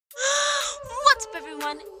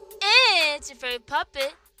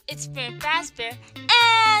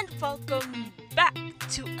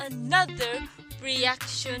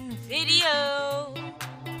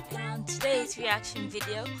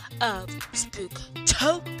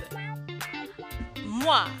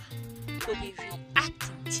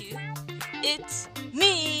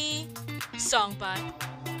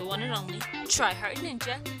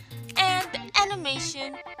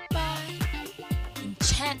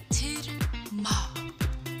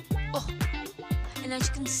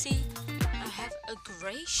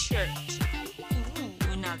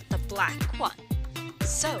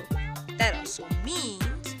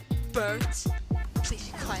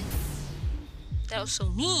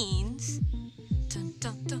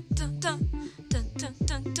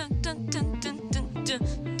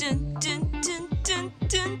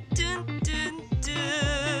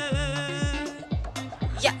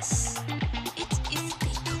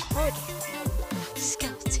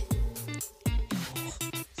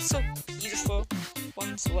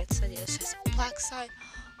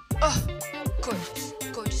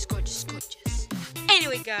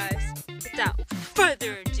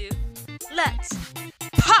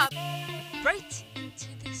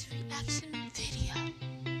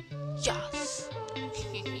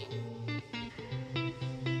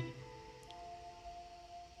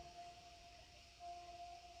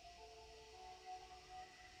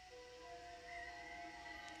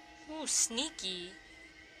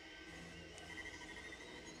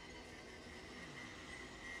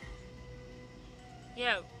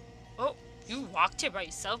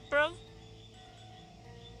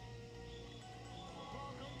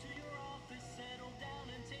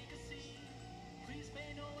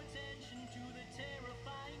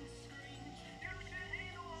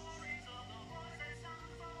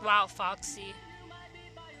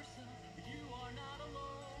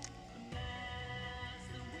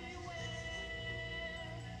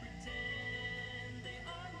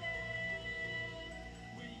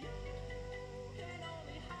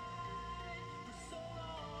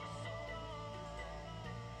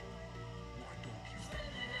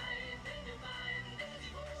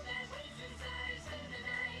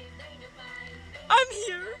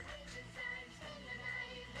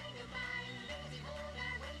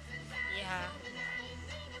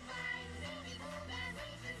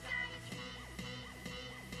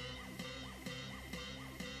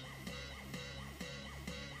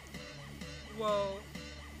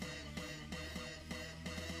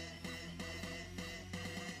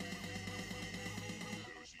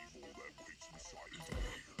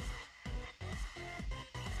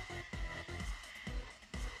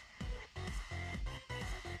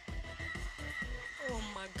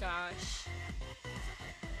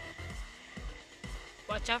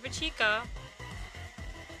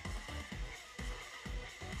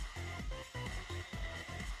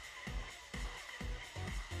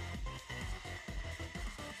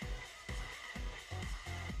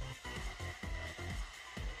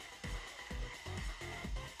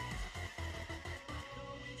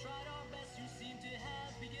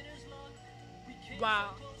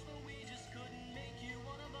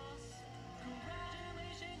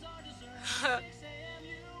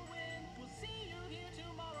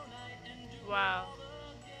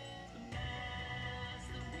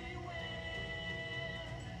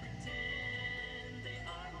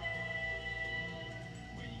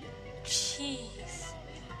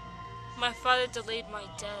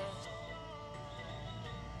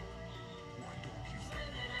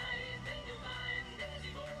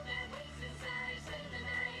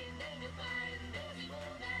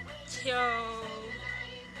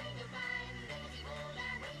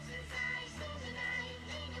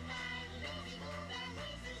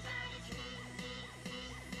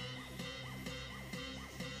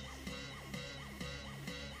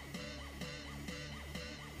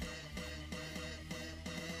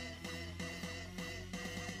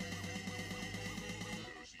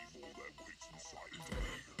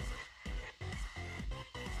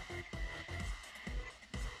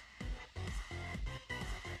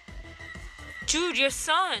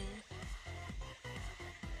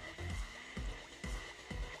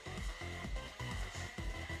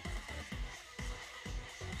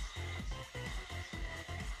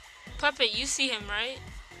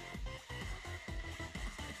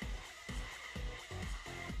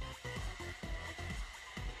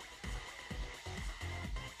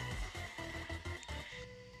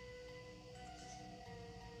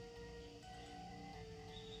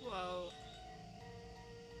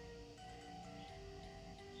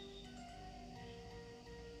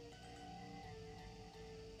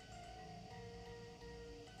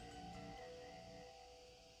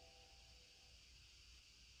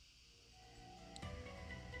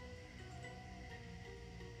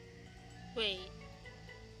Wait.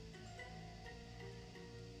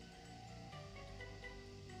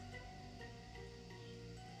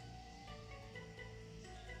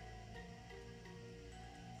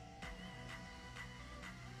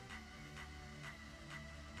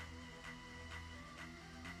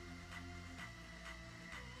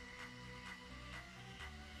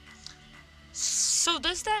 So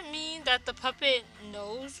does that mean that the puppet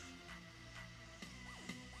knows?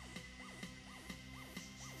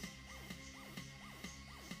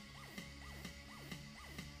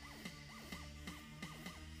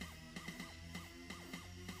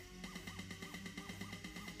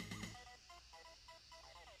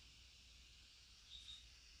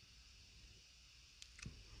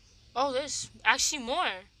 Oh, there's actually more.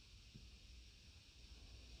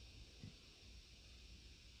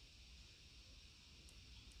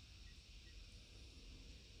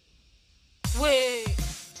 Wait.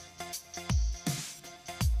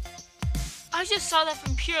 I just saw that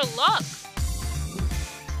from pure luck.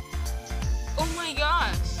 Oh my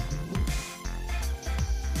gosh.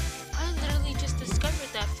 I literally just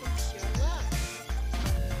discovered that from pure luck.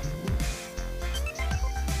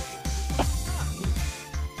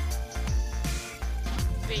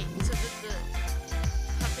 Wait, so did the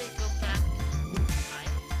puppet go back?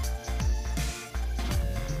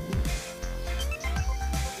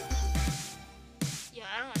 Yeah,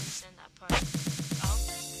 I don't understand that part. Oh,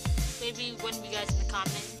 maybe one of you guys in the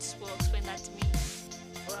comments will explain that to me,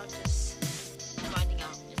 or I'll just finding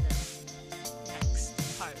out in the next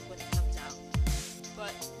part when it comes out.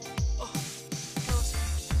 But oh, that was a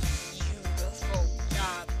beautiful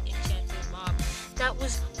job, EnchantedMob. That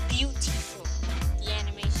was beautiful. The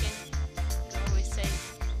animation, I always say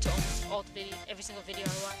to almost all the video, every single video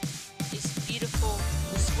I watch, is beautiful,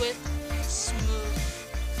 swift, smooth,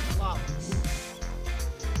 flawless.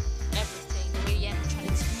 Everything, the way the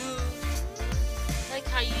animatronics move, I like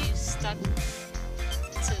how you stuck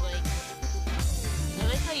to like, I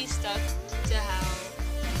like how you stuck to how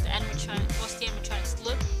the most the animatronics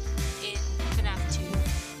look in FNAF 2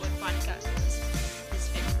 when Bonnie got his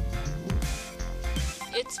face.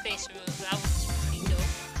 Its face removed, that was pretty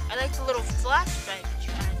dope. I like the little flashback that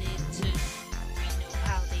you added to, you know,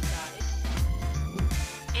 how they died.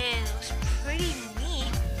 And it was pretty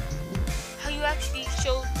neat how you actually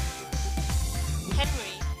showed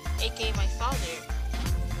Henry, aka my father,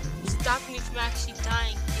 stopping me from actually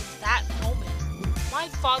dying in that moment. My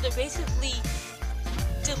father basically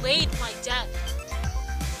delayed my death.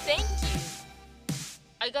 Thank you.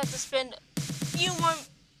 I got to spend a few more,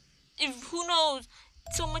 who knows,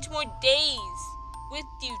 so much more days with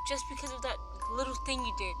you just because of that little thing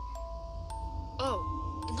you did. Oh,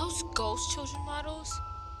 and those ghost children models?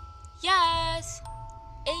 Yes!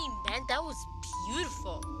 Amen, that was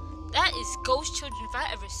beautiful. That is ghost children if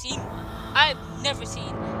I ever seen one. I've never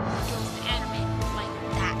seen girls in anime like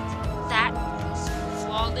that. That was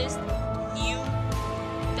flawless, new.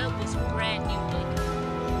 That was brand new, like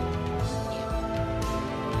new.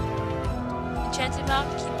 EnchantedMob,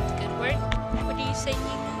 keep up the good work. What do you say,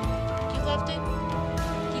 Nina? You loved it?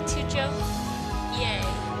 You too, Joe? Yay.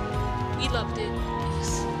 We loved it. It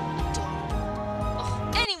was adorable.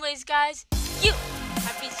 Oh, anyways, guys, you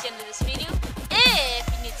have reached the end of this video. If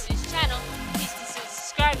you're new to this channel, please consider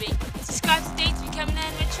subscribing. Subscribe today to